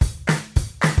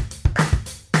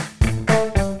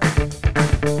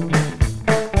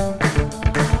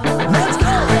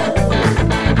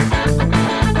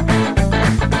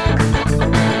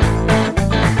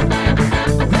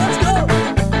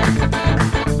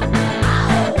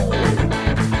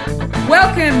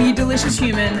Welcome, you delicious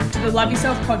human, to the Love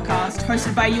Yourself podcast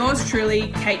hosted by yours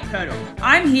truly, Kate Purtle.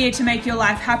 I'm here to make your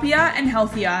life happier and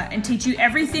healthier and teach you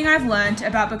everything I've learned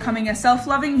about becoming a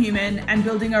self-loving human and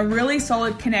building a really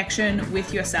solid connection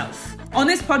with yourself. On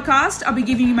this podcast, I'll be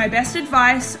giving you my best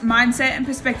advice, mindset, and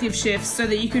perspective shifts so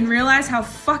that you can realize how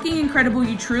fucking incredible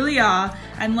you truly are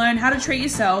and learn how to treat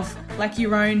yourself like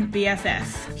your own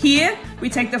BFF. Here,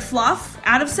 we take the fluff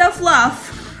out of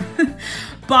self-love,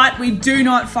 but we do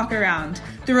not fuck around.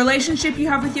 The relationship you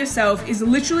have with yourself is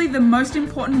literally the most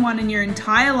important one in your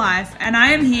entire life, and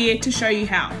I am here to show you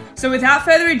how. So without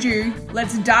further ado,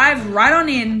 let's dive right on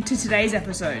in to today's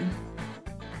episode.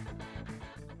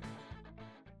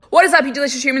 What is up, you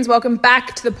delicious humans? Welcome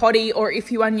back to the potty, or if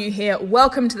you are new here,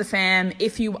 welcome to the fam.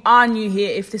 If you are new here,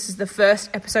 if this is the first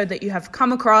episode that you have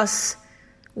come across,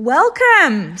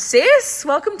 welcome, sis.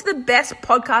 Welcome to the best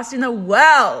podcast in the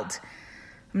world.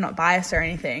 I'm not biased or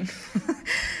anything.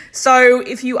 So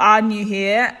if you are new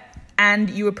here and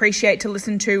you appreciate to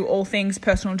listen to all things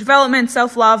personal development,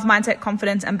 self-love, mindset,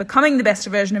 confidence, and becoming the best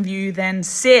version of you, then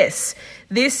sis,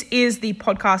 this is the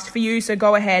podcast for you. So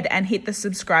go ahead and hit the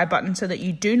subscribe button so that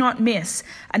you do not miss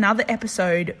another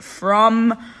episode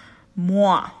from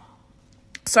moi.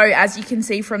 So as you can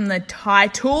see from the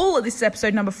title, this is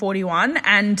episode number 41,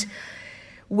 and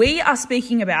we are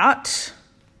speaking about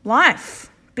life.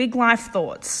 Big life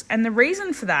thoughts. And the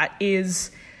reason for that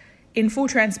is, in full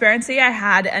transparency, I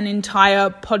had an entire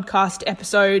podcast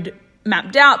episode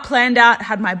mapped out, planned out,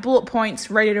 had my bullet points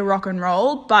ready to rock and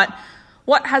roll. But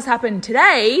what has happened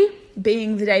today,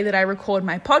 being the day that I record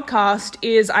my podcast,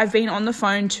 is I've been on the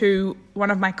phone to one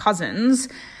of my cousins,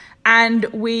 and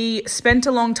we spent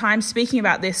a long time speaking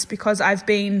about this because I've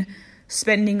been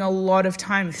spending a lot of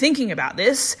time thinking about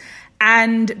this.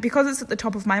 And because it's at the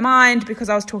top of my mind, because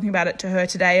I was talking about it to her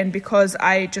today, and because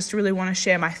I just really want to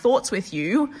share my thoughts with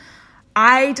you,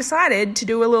 I decided to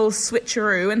do a little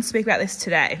switcheroo and speak about this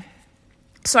today.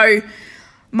 So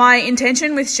my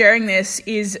intention with sharing this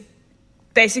is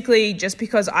basically just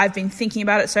because I've been thinking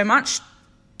about it so much,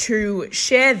 to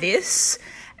share this,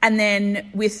 and then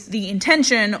with the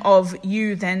intention of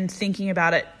you then thinking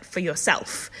about it for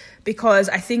yourself, because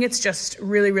I think it's just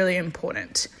really, really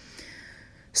important.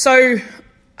 So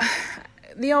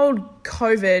the old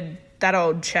COVID, that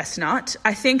old chestnut,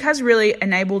 I think has really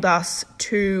enabled us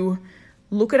to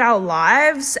look at our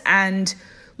lives and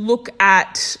look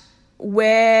at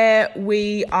where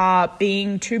we are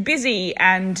being too busy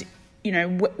and, you know,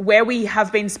 where we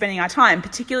have been spending our time,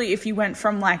 particularly if you went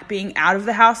from like being out of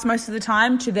the house most of the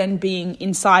time to then being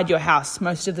inside your house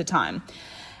most of the time.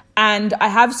 And I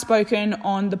have spoken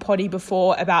on the potty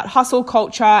before about hustle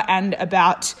culture and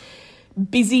about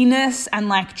busyness and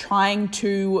like trying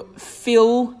to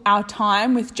fill our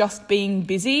time with just being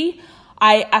busy.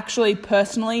 I actually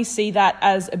personally see that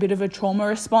as a bit of a trauma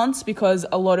response because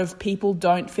a lot of people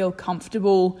don't feel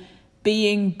comfortable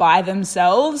being by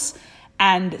themselves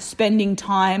and spending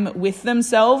time with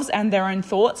themselves and their own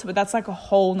thoughts, but that's like a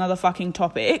whole nother fucking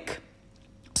topic.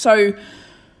 So,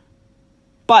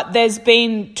 but there's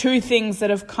been two things that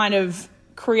have kind of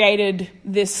created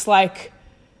this like,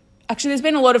 actually, there's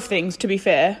been a lot of things, to be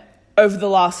fair, over the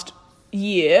last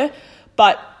year,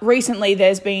 but recently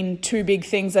there's been two big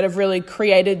things that have really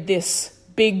created this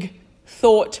big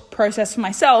thought process for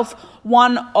myself,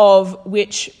 one of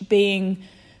which being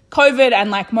COVID,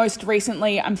 and like most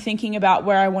recently, I'm thinking about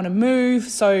where I want to move.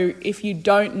 So if you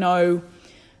don't know,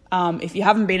 if you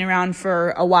haven't been around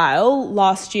for a while,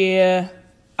 last year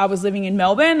I was living in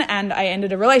Melbourne and I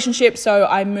ended a relationship, so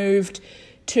I moved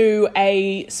to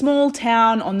a small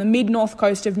town on the mid-north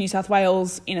coast of New South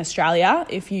Wales in Australia,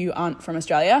 if you aren't from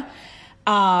Australia,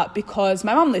 because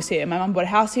my mum lives here. My mum bought a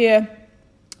house here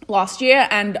last year,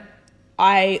 and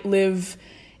I live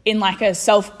in like a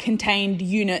self-contained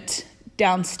unit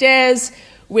downstairs,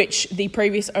 which the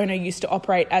previous owner used to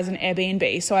operate as an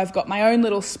Airbnb. So I've got my own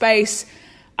little space,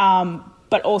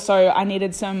 but also I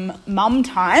needed some mum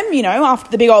time, you know,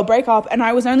 after the big old breakup, and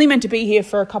I was only meant to be here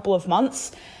for a couple of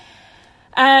months.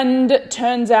 And it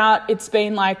turns out it's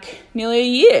been like nearly a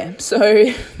year. So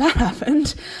that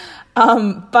happened.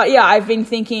 But yeah, I've been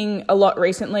thinking a lot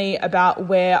recently about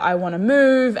where I want to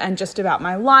move and just about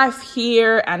my life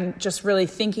here, and just really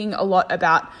thinking a lot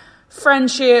about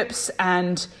friendships.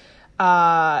 And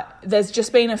there's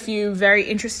just been a few very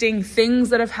interesting things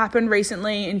that have happened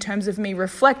recently in terms of me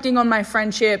reflecting on my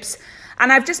friendships.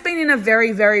 And I've just been in a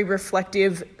very, very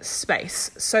reflective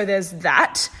space. So there's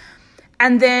that.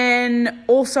 And then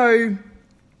also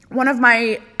one of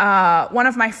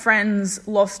my friends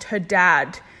lost her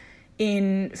dad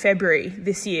in February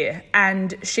this year,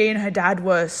 and she and her dad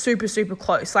were super, super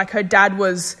close. Like, her dad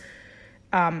was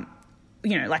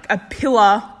like a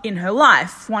pillar in her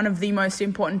life, one of the most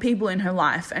important people in her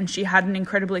life, and she had an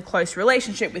incredibly close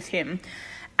relationship with him.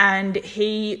 And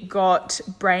he got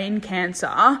brain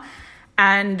cancer,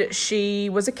 and she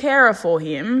was a carer for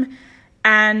him,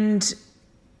 and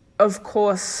of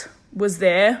course was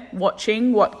there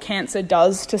watching what cancer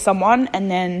does to someone. And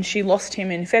then she lost him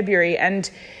in February, and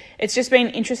it's just been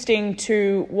interesting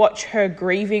to watch her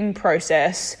grieving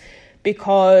process,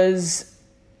 because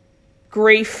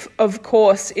grief, of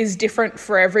course, is different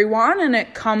for everyone, and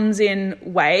it comes in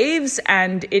waves,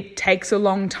 and it takes a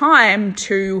long time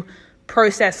to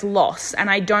process loss. And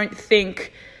I don't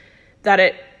think that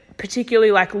it,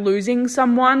 particularly like losing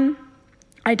someone,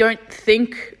 I can't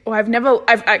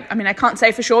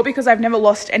say for sure because I've never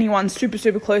lost anyone super,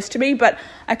 super close to me, but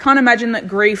I can't imagine that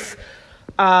grief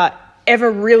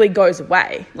ever really goes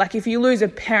away. Like if you lose a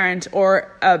parent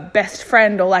or a best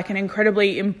friend or like an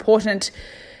incredibly important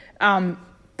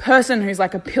person who's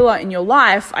like a pillar in your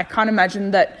life, I can't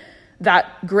imagine that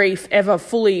grief ever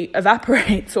fully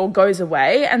evaporates or goes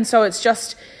away. And so it's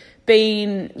just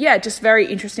been, just very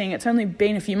interesting. It's only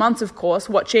been a few months, of course,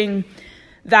 watching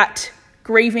that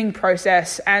grieving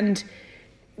process, and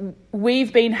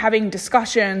we've been having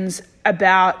discussions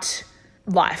about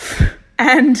life.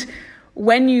 And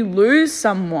when you lose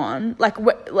someone, like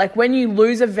when you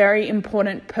lose a very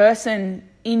important person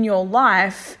in your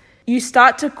life, you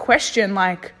start to question,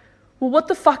 like, well, what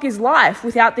the fuck is life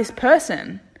without this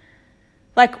person?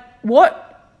 Like,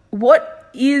 what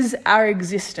is our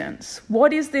existence?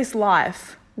 What is this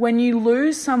life? When you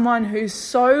lose someone who's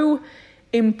so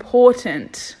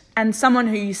important and someone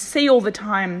who you see all the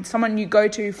time, someone you go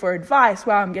to for advice,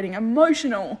 wow, I'm getting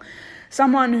emotional,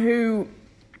 someone who,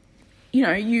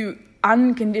 you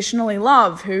unconditionally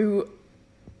love, who,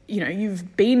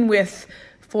 you've been with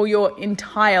for your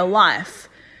entire life.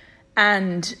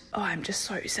 And, I'm just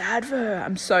so sad for her.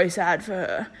 I'm so sad for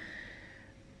her.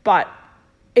 But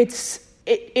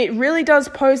it really does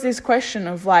pose this question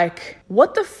of like,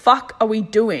 what the fuck are we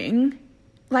doing?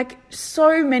 Like,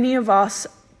 so many of us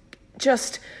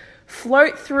just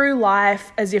float through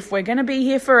life as if we're going to be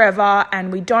here forever,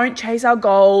 and we don't chase our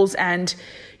goals, and,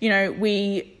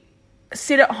 we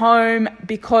sit at home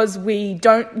because we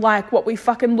don't like what we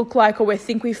fucking look like, or we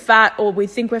think we're fat, or we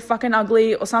think we're fucking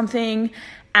ugly or something,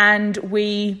 and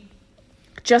we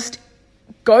just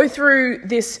go through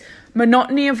this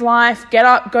monotony of life, get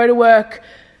up, go to work,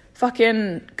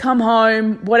 fucking come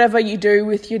home, whatever you do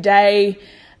with your day.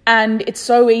 And it's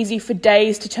so easy for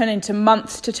days to turn into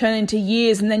months, to turn into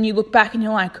years. And then you look back and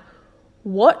you're like,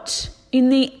 what in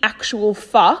the actual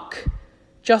fuck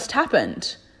just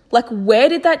happened? Like, where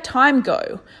did that time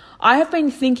go? I have been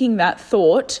thinking that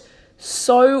thought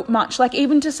so much. Like,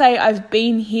 even to say I've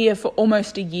been here for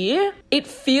almost a year, it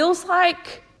feels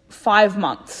like 5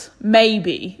 months,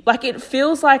 maybe. Like, it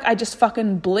feels like I just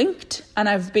fucking blinked and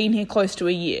I've been here close to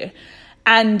a year.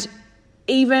 And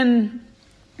even,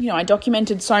 I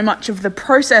documented so much of the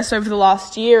process over the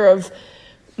last year of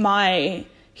my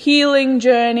healing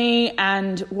journey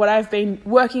and what I've been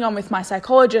working on with my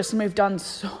psychologist, and we've done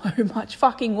so much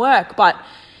fucking work, but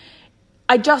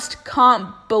I just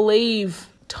can't believe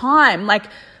time. Like,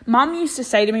 Mum used to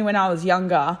say to me when I was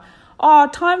younger, oh,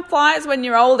 time flies when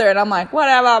you're older. And I'm like,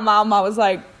 whatever, Mum. I was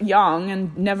like young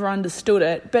and never understood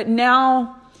it. But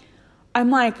now I'm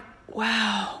like,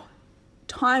 wow,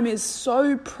 time is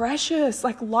so precious.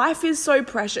 Like, life is so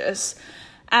precious.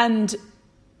 And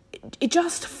it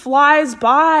just flies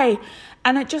by.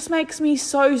 And it just makes me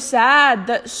so sad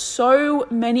that so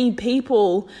many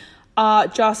people are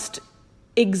just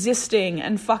existing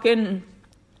and fucking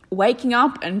waking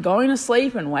up and going to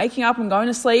sleep and waking up and going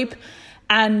to sleep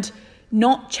and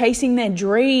not chasing their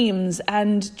dreams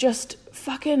and just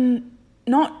fucking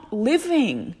not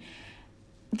living.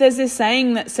 There's this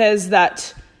saying that says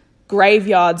that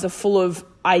graveyards are full of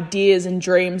ideas and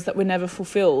dreams that were never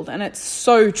fulfilled. And it's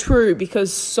so true,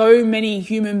 because so many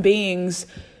human beings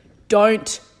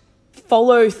don't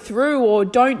follow through or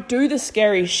don't do the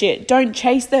scary shit, don't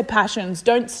chase their passions,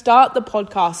 don't start the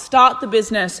podcast, start the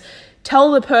business,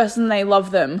 tell the person they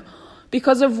love them.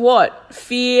 Because of what?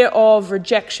 Fear of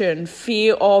rejection,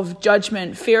 fear of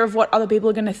judgment, fear of what other people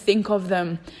are going to think of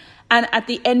them. And at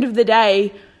the end of the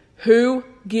day, who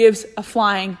gives a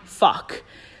flying fuck?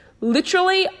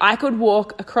 Literally, I could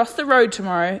walk across the road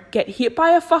tomorrow, get hit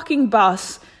by a fucking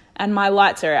bus, and my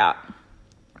lights are out.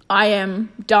 I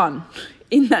am done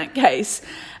in that case.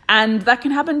 And that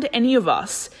can happen to any of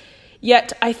us.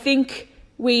 Yet I think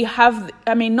we have,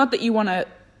 not that you want to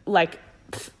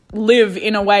live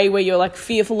in a way where you're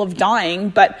fearful of dying,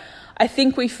 but I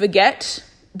think we forget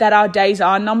that our days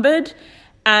are numbered,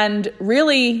 And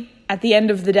really, at the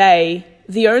end of the day,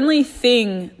 the only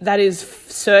thing that is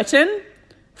certain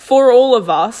for all of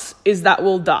us is that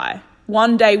we'll die.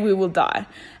 One day we will die.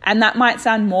 And that might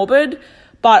sound morbid,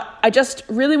 but I just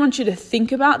really want you to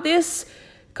think about this,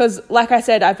 because like I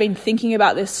said, I've been thinking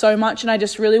about this so much, and I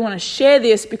just really want to share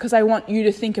this because I want you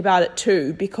to think about it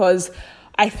too, because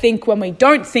I think when we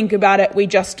don't think about it, we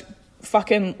just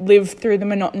fucking live through the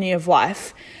monotony of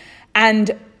life.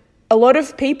 And a lot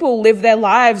of people live their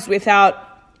lives without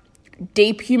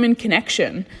deep human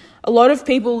connection. A lot of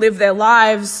people live their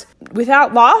lives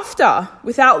without laughter,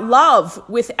 without love,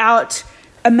 without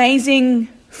amazing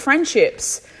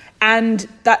friendships. And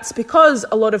that's because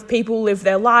a lot of people live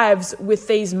their lives with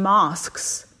these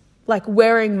masks, like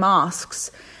wearing masks.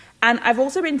 And I've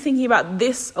also been thinking about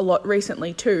this a lot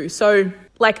recently too. So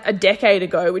like a decade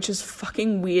ago, which is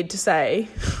fucking weird to say,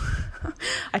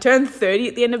 I turned 30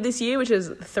 at the end of this year, which is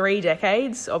 3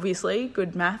 decades, obviously.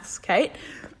 Good maths, Kate.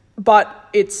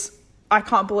 But I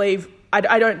can't believe,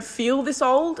 I don't feel this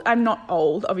old. I'm not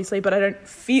old, obviously, but I don't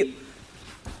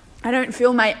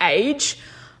feel my age.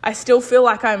 I still feel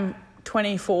like I'm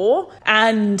 24.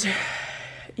 And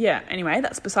yeah, anyway,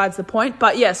 that's besides the point.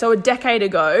 But yeah, so a decade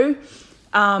ago,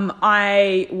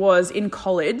 I was in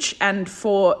college. And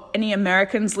for any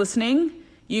Americans listening,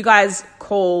 you guys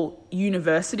call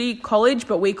university college,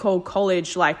 but we call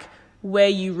college like where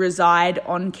you reside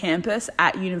on campus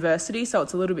at university. So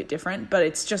it's a little bit different, but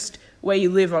it's just where you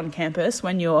live on campus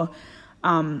when you're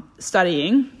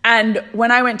studying. And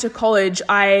when I went to college,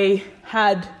 I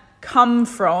had come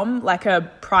from like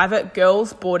a private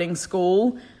girls' boarding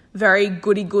school, very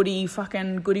goody-goody,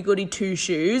 fucking goody-goody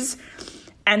two-shoes,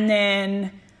 and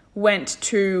then went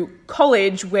to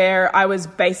college where I was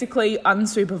basically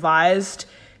unsupervised.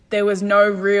 There was no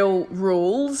real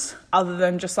rules other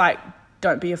than just like,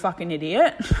 don't be a fucking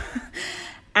idiot.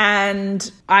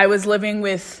 And I was living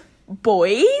with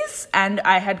boys, and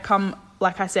I had come,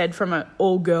 like I said, from an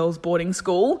all-girls boarding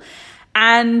school,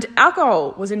 and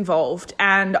alcohol was involved,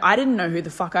 and I didn't know who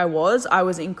the fuck I was. I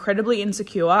was incredibly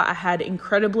insecure. I had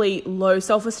incredibly low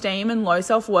self-esteem and low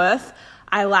self-worth.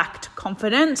 I lacked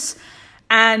confidence,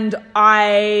 and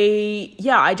I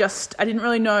didn't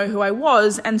really know who I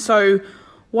was. And so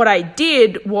what I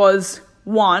did was,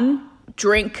 1,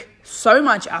 drink so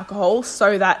much alcohol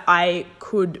so that I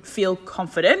could feel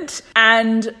confident.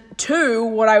 And 2,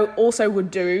 what I also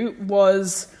would do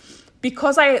was,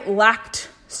 because I lacked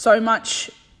so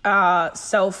much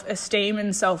self-esteem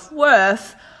and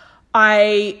self-worth,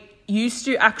 I used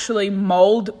to actually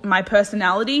mold my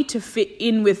personality to fit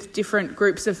in with different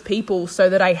groups of people so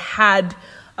that I had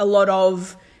a lot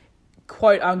of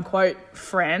quote-unquote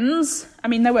friends. I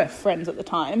mean, they were friends at the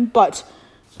time, but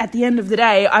at the end of the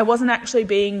day, I wasn't actually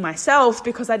being myself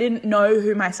because I didn't know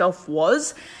who myself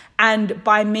was. And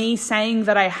by me saying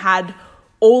that I had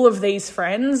all of these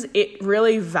friends, it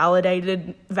really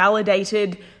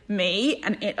validated me,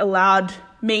 and it allowed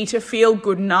me to feel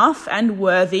good enough and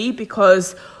worthy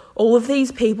because all of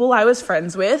these people I was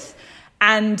friends with.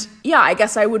 And yeah, I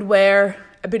guess I would wear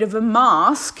a bit of a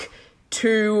mask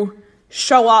to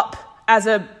show up as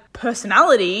a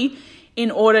personality in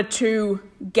order to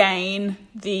gain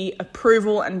the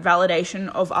approval and validation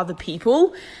of other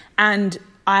people. And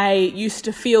I used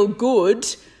to feel good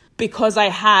because I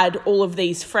had all of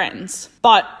these friends.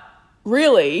 But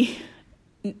really,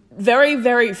 very,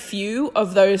 very few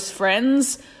of those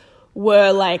friends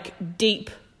were like deep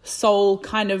soul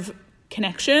kind of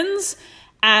connections.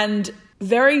 And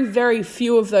very, very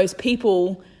few of those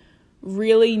people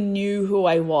really knew who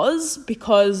I was,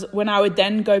 because when I would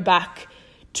then go back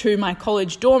to my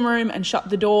college dorm room and shut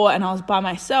the door and I was by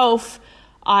myself,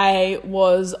 I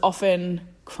was often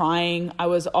crying. I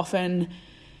was often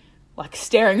like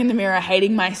staring in the mirror,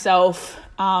 hating myself.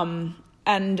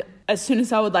 And as soon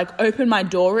as I would like open my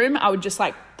door room, I would just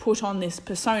like put on this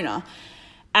persona.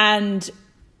 And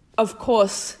of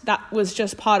course, that was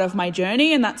just part of my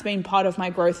journey, and that's been part of my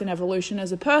growth and evolution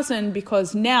as a person,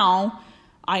 because now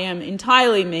I am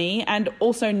entirely me. And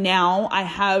also now I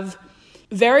have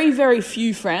very, very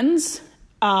few friends.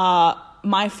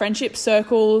 My friendship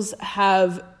circles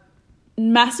have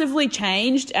massively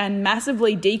changed and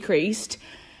massively decreased.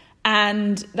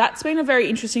 And that's been a very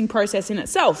interesting process in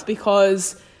itself,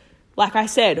 because, like I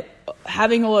said,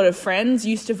 having a lot of friends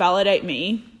used to validate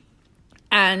me.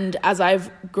 And as I've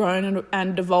grown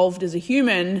and evolved as a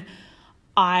human,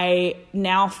 I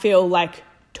now feel like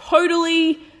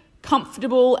totally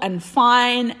comfortable and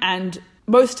fine, and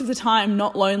most of the time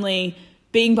not lonely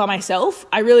being by myself.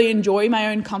 I really enjoy my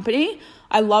own company.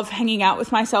 I love hanging out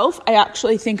with myself. I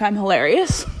actually think I'm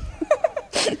hilarious.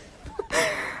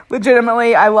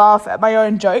 legitimately, I laugh at my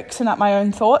own jokes and at my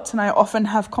own thoughts, and I often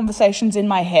have conversations in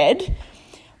my head.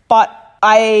 But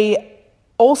I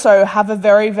also have a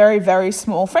very, very, very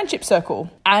small friendship circle.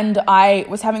 And I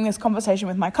was having this conversation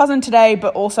with my cousin today,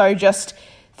 but also just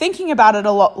thinking about it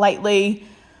a lot lately,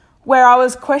 where I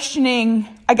was questioning,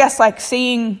 I guess, like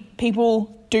seeing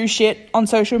people do shit on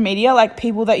social media, like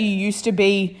people that you used to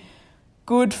be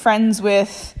good friends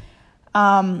with,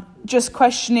 just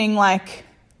questioning, like,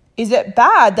 is it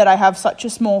bad that I have such a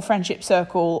small friendship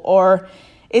circle? Or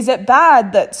is it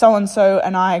bad that so-and-so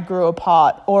and I grew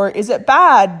apart? Or is it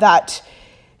bad that,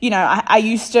 you know, I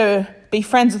used to be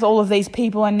friends with all of these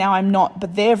people and now I'm not,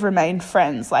 but they've remained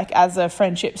friends, like as a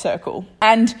friendship circle?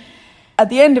 And at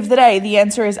the end of the day, the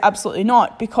answer is absolutely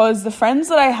not, because the friends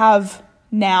that I have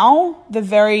now, the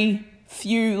very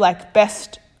few like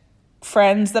best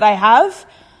friends that I have,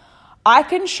 I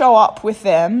can show up with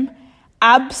them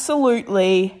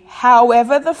absolutely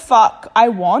however the fuck I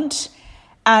want,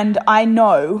 and I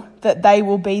know that they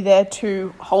will be there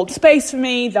to hold space for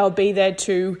me. They'll be there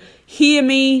to hear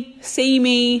me, see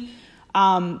me,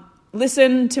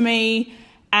 listen to me,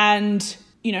 and,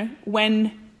 you know,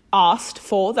 when asked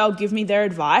for, they'll give me their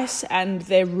advice, and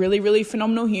they're really, really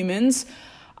phenomenal humans.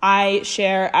 I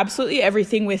share absolutely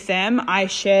everything with them. I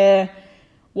share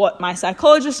what my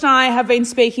psychologist and I have been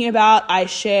speaking about. I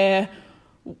share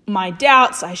my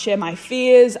doubts. I share my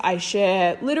fears. I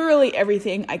share literally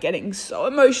everything. I'm getting so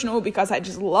emotional because I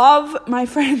just love my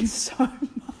friends so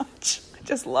much. I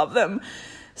just love them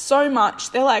so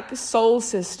much. They're like soul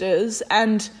sisters.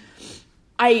 And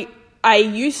I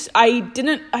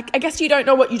guess you don't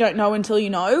know what you don't know until you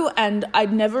know. And I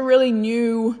never really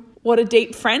knew what a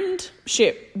deep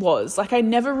friendship was. Like, I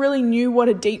never really knew what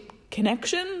a deep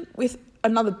connection with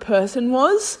another person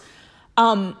was,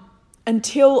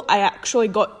 until I actually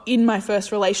got in my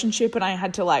first relationship and I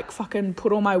had to like fucking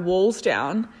put all my walls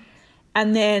down.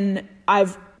 And then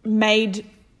I've made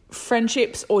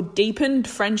friendships or deepened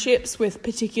friendships with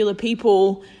particular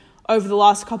people over the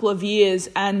last couple of years.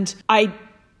 And I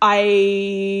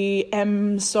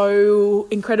am so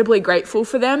incredibly grateful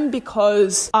for them,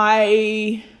 because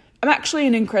I'm actually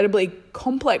an incredibly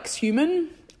complex human.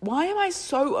 Why am I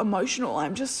so emotional?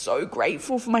 I'm just so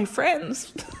grateful for my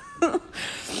friends.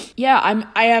 Yeah,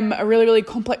 I am a really, really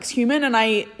complex human, and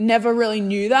I never really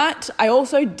knew that. I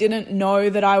also didn't know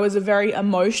that I was a very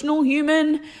emotional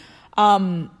human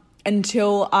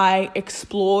until I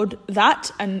explored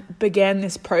that and began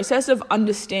this process of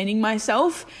understanding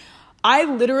myself. I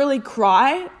literally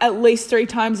cry at least 3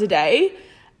 times a day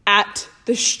at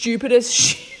the stupidest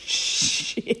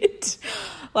shit.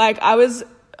 Like, I was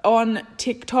on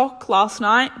TikTok last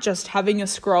night just having a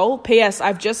scroll. P.S.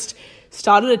 I've just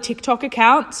started a TikTok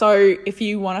account, so if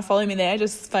you want to follow me there,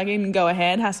 just fucking go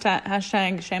ahead.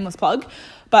 Hashtag shameless plug.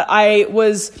 But I've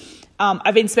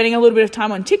been spending a little bit of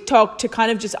time on TikTok to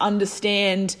kind of just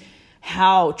understand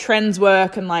how trends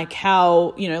work and like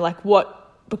how, you know, like what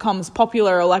becomes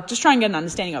popular, or like just try and get an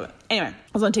understanding of it. Anyway,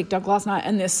 I was on TikTok last night,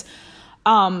 and there's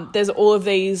all of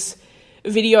these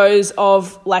videos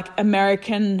of like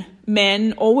American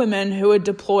men or women who are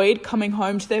deployed coming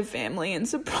home to their family and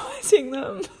surprising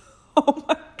them. Oh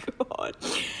my God.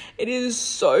 It is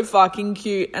so fucking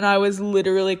cute. And I was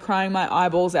literally crying my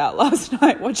eyeballs out last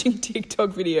night watching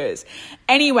TikTok videos.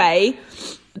 Anyway,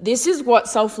 this is what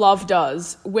self-love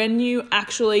does. When you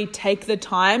actually take the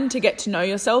time to get to know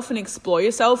yourself and explore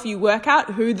yourself, you work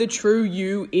out who the true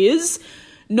you is,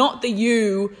 not the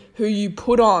you who you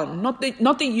put on, not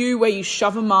the you where you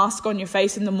shove a mask on your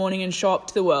face in the morning and show up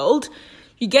to the world.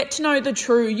 You get to know the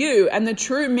true you, and the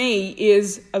true me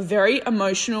is a very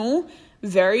emotional,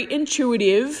 very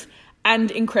intuitive, and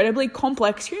incredibly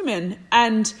complex human.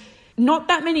 And not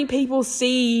that many people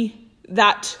see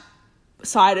that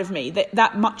side of me,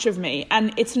 that much of me.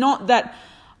 And it's not that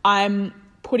I'm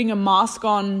putting a mask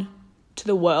on to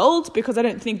the world, because I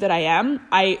don't think that I am.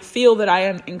 I feel that I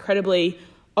am incredibly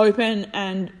open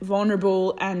and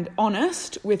vulnerable and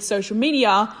honest with social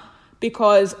media,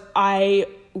 because I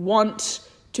want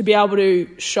to be able to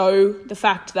show the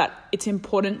fact that it's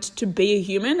important to be a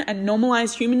human and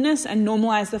normalize humanness and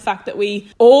normalize the fact that we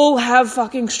all have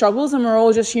fucking struggles and we're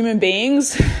all just human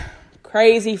beings.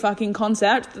 Crazy fucking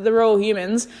concept that we're all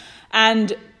humans.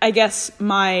 And I guess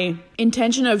my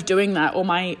intention of doing that, or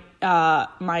my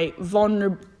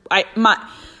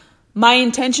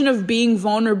intention of being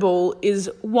vulnerable is,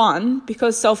 1,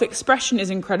 because self-expression is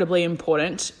incredibly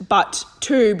important, but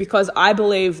 2, because I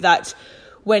believe that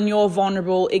when you're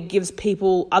vulnerable, it gives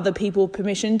other people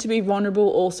permission to be vulnerable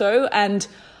also. And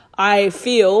I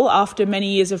feel, after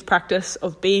many years of practice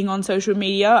of being on social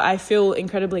media, I feel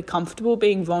incredibly comfortable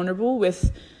being vulnerable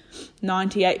with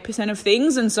 98% of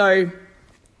things. And so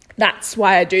that's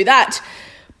why I do that.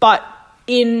 But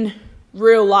in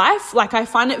real life, like, I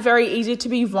find it very easy to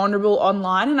be vulnerable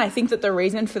online. And I think that the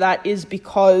reason for that is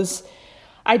because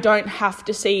I don't have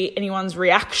to see anyone's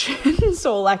reactions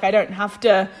or like I don't have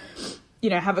to,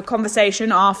 have a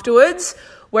conversation afterwards.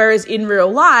 Whereas in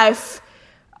real life,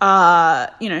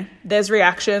 there's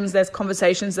reactions, there's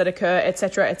conversations that occur, et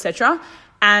cetera.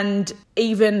 And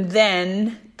even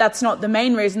then, that's not the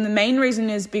main reason. The main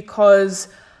reason is because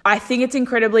I think it's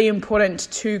incredibly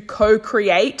important to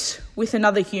co-create with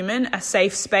another human a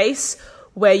safe space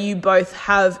where you both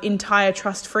have entire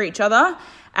trust for each other,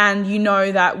 and you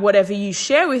know that whatever you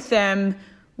share with them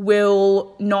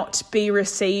will not be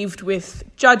received with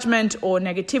judgment or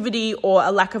negativity or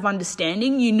a lack of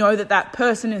understanding. You know that that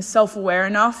person is self-aware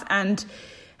enough and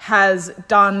has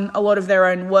done a lot of their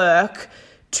own work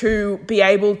to be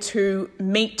able to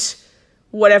meet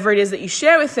whatever it is that you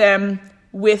share with them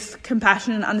with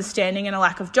compassion and understanding and a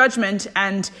lack of judgment.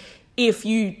 And if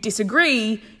you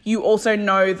disagree, you also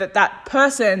know that that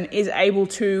person is able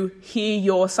to hear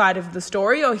your side of the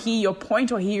story or hear your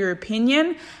point or hear your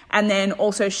opinion and then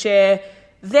also share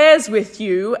theirs with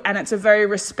you. And it's a very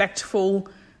respectful,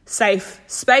 safe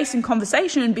space and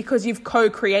conversation because you've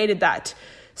co-created that.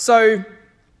 So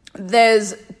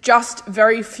there's just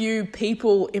very few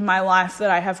people in my life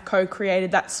that I have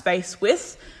co-created that space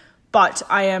with, but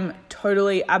I am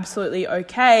totally, absolutely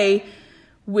okay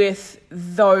with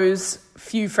those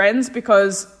few friends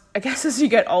because I guess as you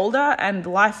get older and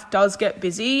life does get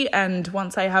busy, and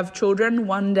once I have children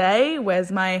one day,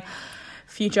 where's my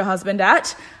future husband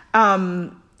at?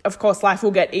 Of course, life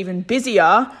will get even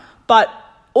busier, but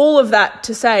all of that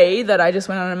to say that I just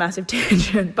went on a massive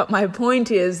tangent, but my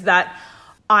point is that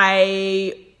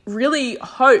I really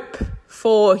hope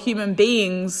for human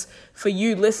beings, for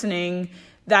you listening,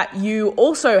 that you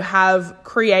also have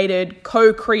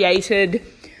co-created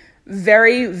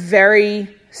very, very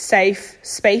safe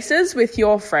spaces with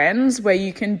your friends where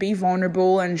you can be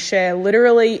vulnerable and share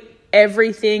literally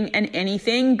everything and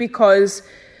anything. Because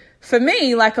for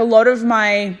me, like a lot of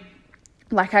my,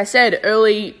 like I said,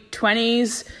 early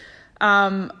 20s,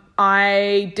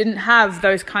 I didn't have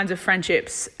those kinds of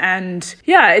friendships. And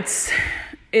yeah,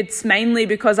 it's mainly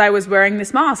because I was wearing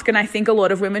this mask. And I think a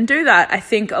lot of women do that. I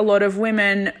think a lot of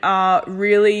women are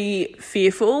really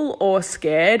fearful or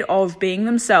scared of being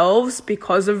themselves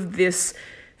because of this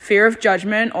fear of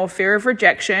judgment or fear of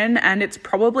rejection. And it's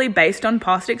probably based on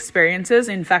past experiences.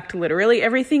 In fact, literally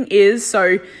everything is.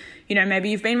 So, maybe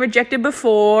you've been rejected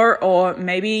before, or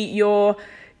maybe your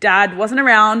dad wasn't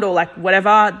around, or like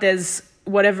whatever, there's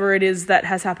whatever it is that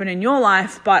has happened in your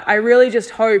life. But I really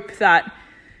just hope that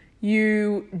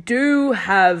you do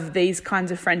have these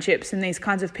kinds of friendships and these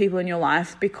kinds of people in your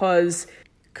life, because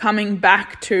coming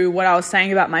back to what I was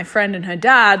saying about my friend and her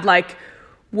dad, like,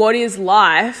 what is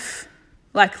life?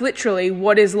 Like, literally,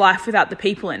 what is life without the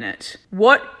people in it?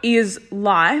 What is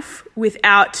life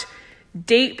without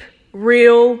deep,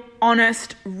 real,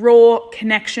 honest, raw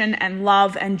connection and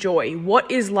love and joy? What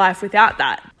is life without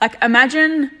that? Like,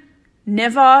 imagine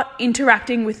never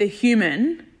interacting with a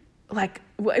human. Like,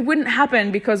 it wouldn't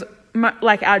happen because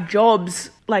like our jobs,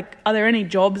 like, are there any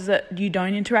jobs that you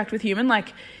don't interact with human?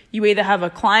 Like, you either have a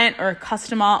client or a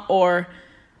customer or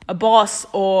a boss,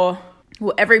 or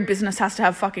well, every business has to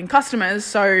have fucking customers.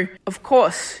 So of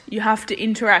course you have to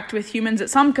interact with humans at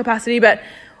some capacity, but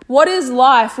what is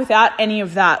life without any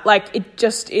of that? Like, it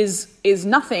just is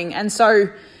nothing. And so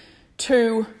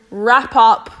to wrap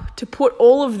up, to put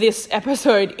all of this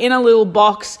episode in a little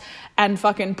box and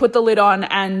fucking put the lid on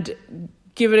and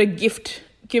give it a gift,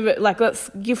 let's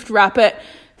gift wrap it,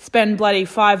 spend bloody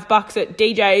 $5 at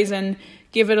DJ's and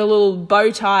give it a little bow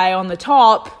tie on the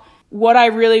top. What I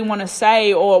really want to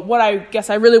say, or what I guess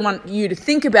I really want you to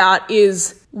think about,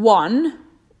 is one,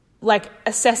 like,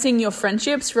 assessing your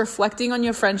friendships, reflecting on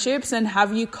your friendships, and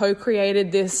have you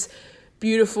co-created this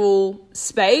beautiful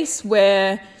space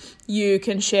where you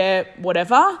can share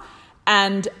whatever.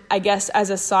 And I guess as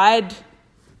a side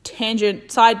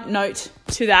note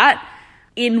to that,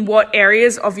 in what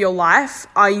areas of your life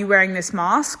are you wearing this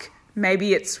mask?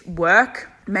 Maybe it's work,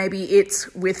 maybe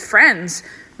it's with friends,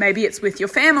 maybe it's with your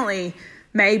family,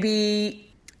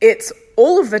 maybe it's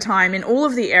all of the time in all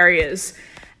of the areas.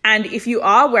 And if you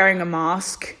are wearing a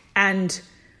mask and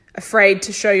afraid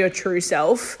to show your true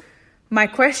self, my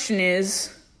question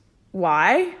is,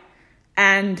 why?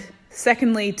 And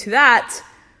secondly to that,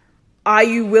 are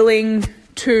you willing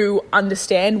to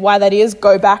understand why that is,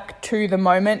 go back to the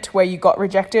moment where you got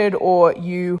rejected or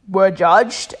you were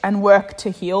judged and work to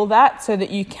heal that so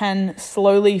that you can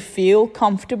slowly feel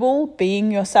comfortable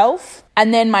being yourself.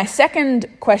 And then my second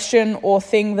question or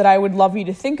thing that I would love you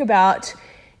to think about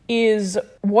is,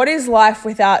 what is life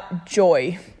without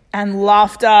joy and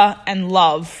laughter and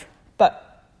love?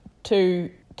 But to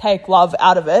take love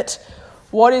out of it,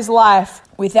 what is life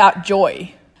without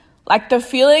joy? Like the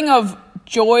feeling of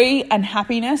joy and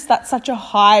happiness, that's such a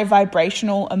high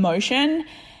vibrational emotion.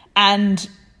 And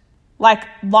like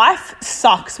life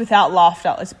sucks without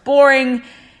laughter. It's boring.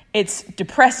 It's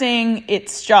depressing.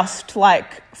 It's just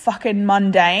like fucking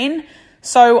mundane.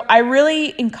 So I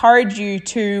really encourage you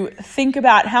to think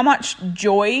about how much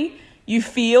joy you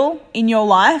feel in your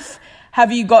life.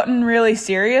 Have you gotten really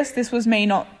serious? This was me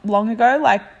not long ago,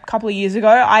 like a couple of years ago.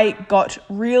 I got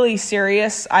really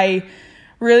serious. I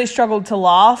really struggled to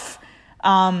laugh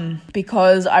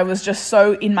because I was just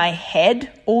so in my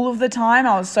head all of the time.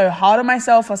 I was so hard on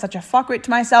myself. I was such a fuckwit to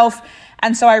myself.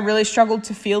 And so I really struggled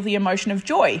to feel the emotion of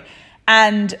joy.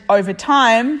 And over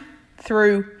time,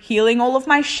 through healing all of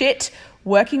my shit,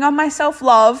 working on my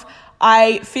self-love,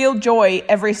 I feel joy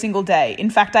every single day. In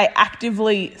fact, I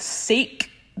actively seek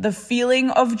the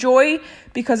feeling of joy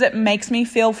because it makes me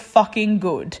feel fucking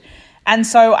good. And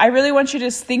so I really want you to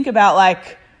just think about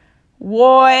like,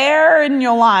 where in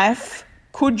your life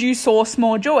could you source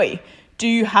more joy? Do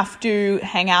you have to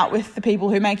hang out with the people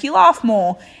who make you laugh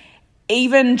more?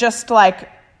 Even just like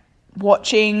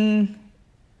watching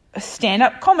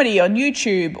stand-up comedy on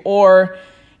YouTube or,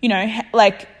 you know,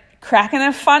 like cracking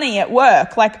a funny at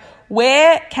work. Like,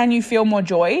 where can you feel more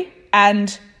joy?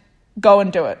 And go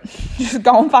and do it. Just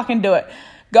go and fucking do it.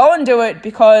 Go and do it,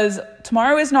 because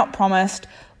tomorrow is not promised.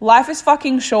 Life is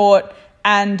fucking short.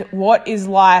 And what is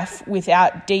life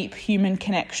without deep human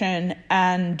connection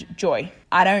and joy?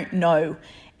 I don't know.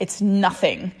 It's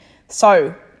nothing.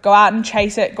 So go out and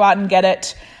chase it. Go out and get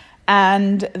it.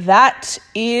 And that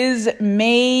is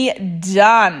me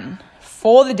done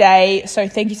for the day. So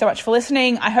thank you so much for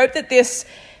listening. I hope that this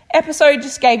episode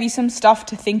just gave you some stuff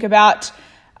to think about,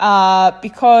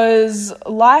 because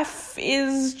life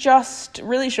is just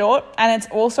really short and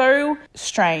it's also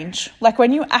strange. Like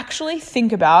when you actually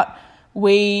think about,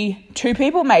 two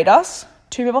people made us,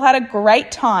 two people had a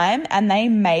great time and they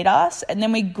made us, and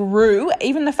then we grew.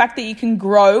 Even the fact that you can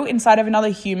grow inside of another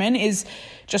human is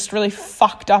just really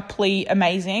fucked uply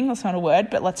amazing. That's not a word,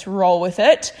 but let's roll with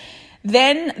it.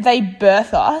 Then they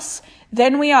birth us.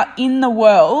 Then we are in the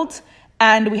world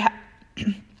and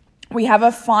we have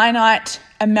a finite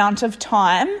amount of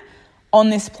time on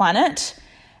this planet,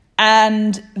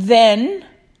 and then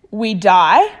we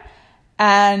die.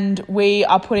 And we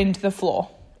are put into the floor,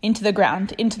 into the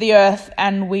ground, into the earth,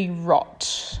 and we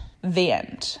rot. The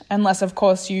end. Unless, of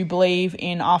course, you believe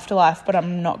in afterlife, but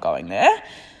I'm not going there.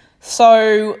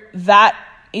 So that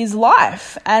is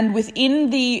life. And within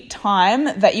the time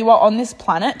that you are on this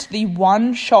planet, the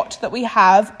one shot that we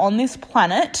have on this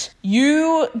planet,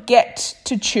 you get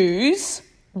to choose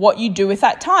what you do with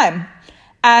that time.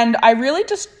 And I really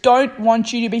just don't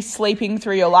want you to be sleeping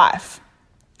through your life.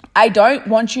 I don't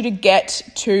want you to get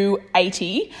to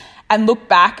 80 and look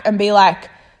back and be like,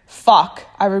 fuck,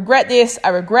 I regret this, I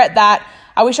regret that.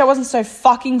 I wish I wasn't so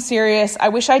fucking serious. I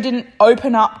wish I didn't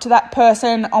open up to that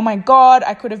person. Oh my God,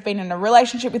 I could have been in a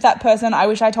relationship with that person. I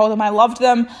wish I told them I loved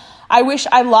them. I wish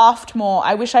I laughed more.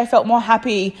 I wish I felt more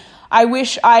happy. I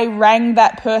wish I rang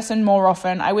that person more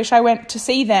often. I wish I went to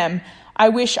see them. I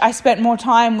wish I spent more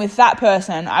time with that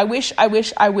person. I wish,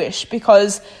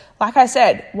 because like I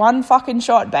said, one fucking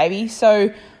shot, baby.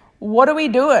 So what are we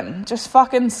doing? Just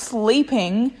fucking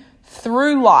sleeping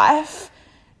through life,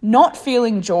 not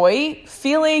feeling joy,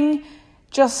 feeling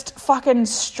just fucking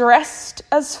stressed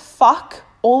as fuck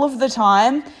all of the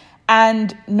time,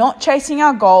 and not chasing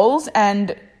our goals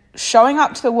and showing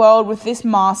up to the world with this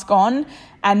mask on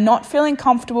and not feeling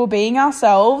comfortable being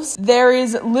ourselves. There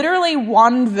is literally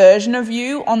one version of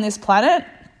you on this planet.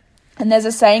 And there's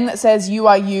a saying that says, you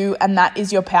are you and that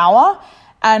is your power.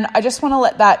 And I just want to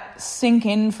let that sink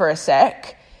in for a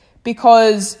sec,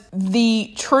 because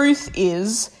the truth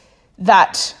is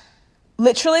that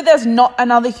literally there's not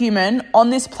another human on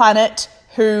this planet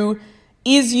who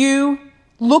is you,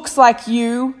 looks like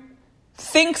you,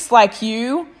 thinks like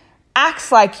you,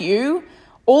 acts like you.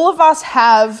 All of us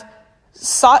have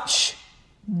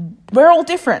we're all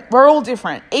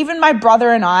different. Even my brother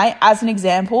and I, as an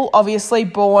example, obviously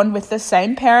born with the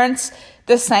same parents,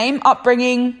 the same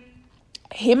upbringing,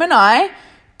 him and I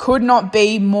could not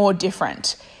be more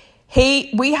different.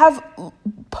 We have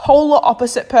polar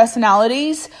opposite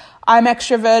personalities. I'm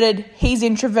extroverted, he's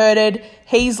introverted,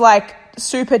 he's like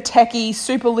super techie,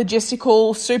 super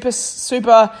logistical,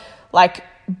 super like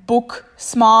book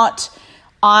smart.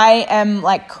 I am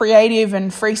like creative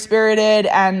and free-spirited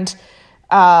and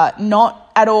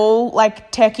not at all like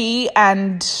techie,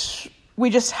 and we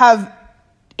just have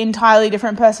entirely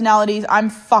different personalities. I'm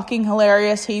fucking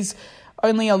hilarious. He's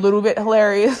only a little bit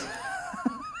hilarious.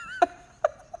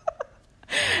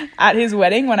 At his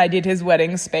wedding, when I did his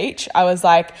wedding speech, I was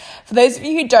like, for those of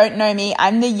you who don't know me,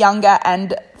 I'm the younger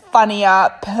and funnier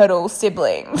Purtle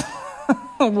sibling.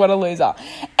 What a loser.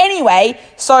 Anyway,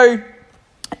 so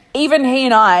even he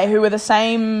and I, who were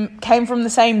came from the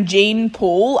same gene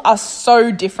pool, are so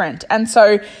different. And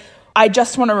so I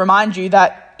just want to remind you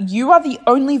that you are the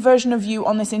only version of you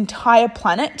on this entire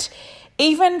planet.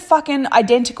 Even fucking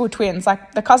identical twins,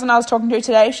 like the cousin I was talking to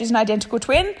today, she's an identical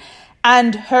twin.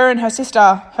 And her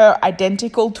sister, her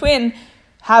identical twin,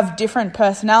 have different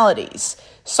personalities.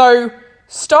 So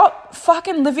stop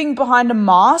fucking living behind a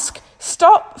mask.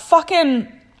 Stop fucking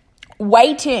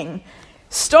waiting.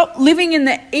 Stop living in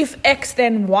the if X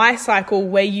then Y cycle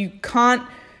where you can't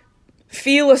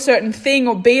feel a certain thing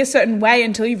or be a certain way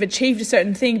until you've achieved a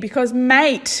certain thing. Because,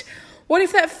 mate, what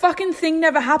if that fucking thing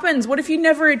never happens? What if you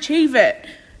never achieve it?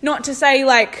 Not to say,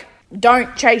 like,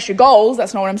 don't chase your goals.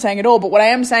 That's not what I'm saying at all. But what I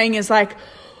am saying is, like,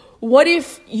 what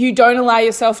if you don't allow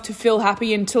yourself to feel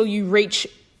happy until you reach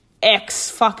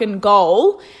X fucking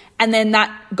goal, and then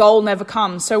that goal never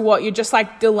comes? So what? You're just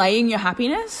like delaying your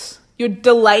happiness? You're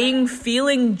delaying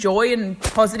feeling joy and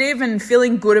positive and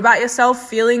feeling good about yourself,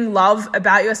 feeling love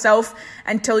about yourself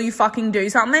until you fucking do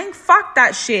something? Fuck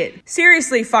that shit.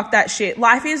 Seriously, fuck that shit.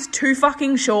 Life is too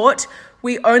fucking short.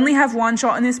 We only have one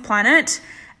shot on this planet,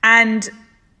 and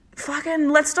fucking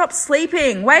let's stop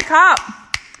sleeping. Wake up.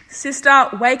 Sister,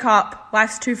 wake up.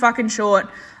 Life's too fucking short.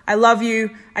 I love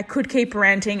you. I could keep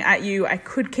ranting at you. I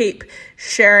could keep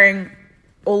sharing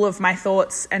all of my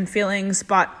thoughts and feelings,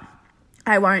 but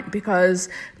I won't because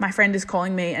my friend is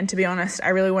calling me, and to be honest, I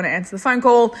really want to answer the phone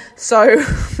call. So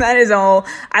that is all.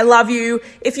 I love you.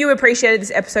 If you appreciated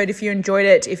this episode, if you enjoyed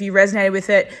it, if you resonated with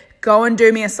it, go and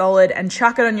do me a solid and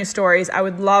chuck it on your stories. I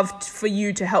would love for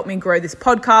you to help me grow this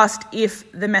podcast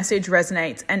if the message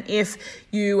resonates and if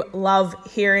you love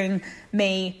hearing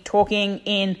me talking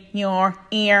in your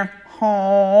ear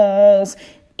holes.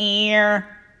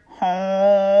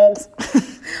 All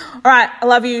right, I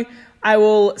love you. I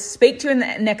will speak to you in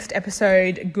the next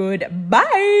episode.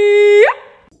 Goodbye.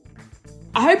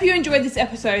 I hope you enjoyed this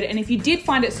episode, and if you did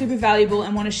find it super valuable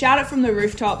and want to shout it from the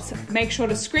rooftops, make sure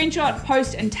to screenshot,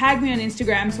 post, and tag me on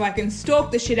Instagram so I can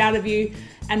stalk the shit out of you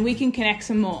and we can connect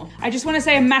some more. I just want to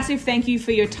say a massive thank you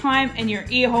for your time and your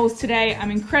ear holes today.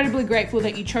 I'm incredibly grateful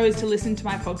that you chose to listen to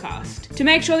my podcast. To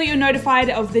make sure that you're notified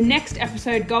of the next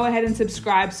episode, go ahead and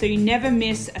subscribe so you never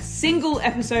miss a single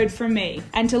episode from me.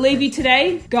 And to leave you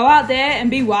today, go out there and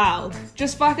be wild.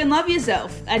 Just fucking love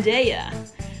yourself. I dare ya.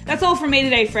 That's all from me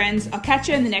today, friends. I'll catch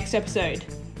you in the next episode.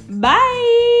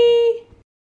 Bye!